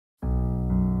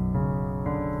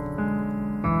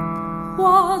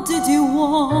What did you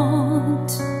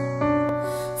want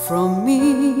from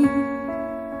me?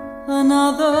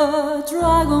 Another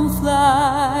dragonfly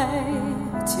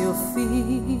at your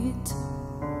feet.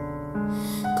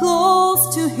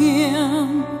 Close to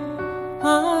him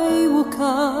I woke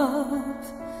up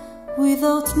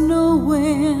without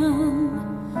knowing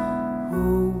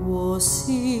who was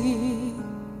he.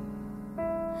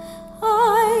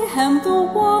 I am the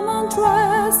woman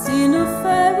dressed in a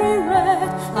fairy red.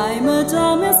 I made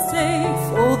a mistake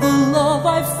for the love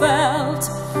I felt.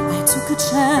 I took a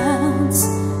chance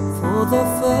for the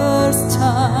first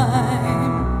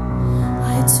time.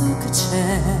 I took a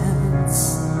chance.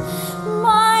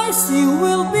 My sin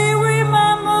will be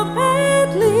remembered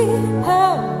badly. A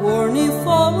warning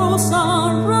follows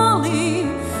unruly.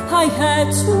 I had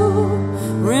to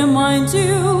remind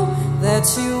you that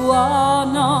you are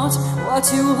not what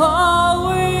you are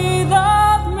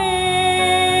without me.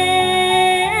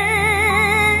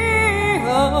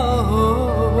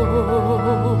 Oh,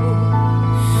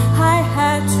 I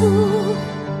had to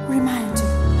remind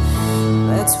you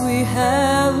that we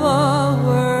have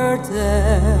our destiny.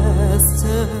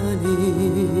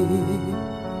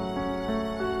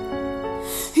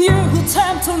 You who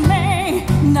tempted me,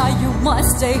 now you must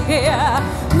stay here.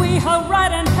 We are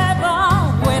right in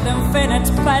heaven with infinite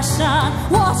passion.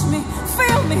 Watch me,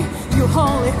 feel me, you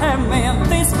only have me in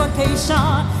this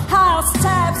vacation. I'll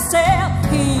step still,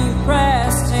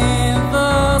 impressed in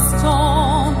the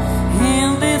stone.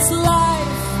 In this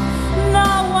life,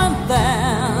 now and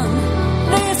then,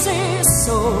 this is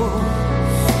so.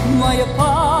 My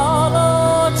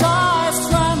apologize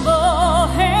tremble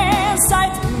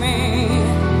inside me.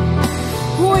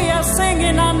 We are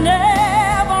singing a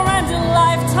never-ending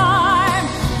lifetime.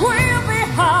 We'll be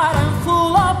hard and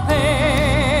full of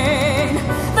pain.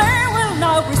 They will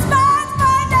not respect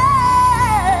my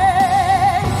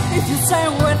name. If you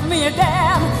stand with me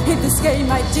again, in this game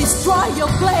I destroy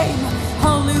your claim.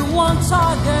 Only one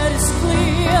target is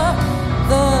clear.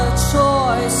 The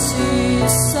choice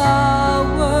is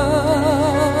ours.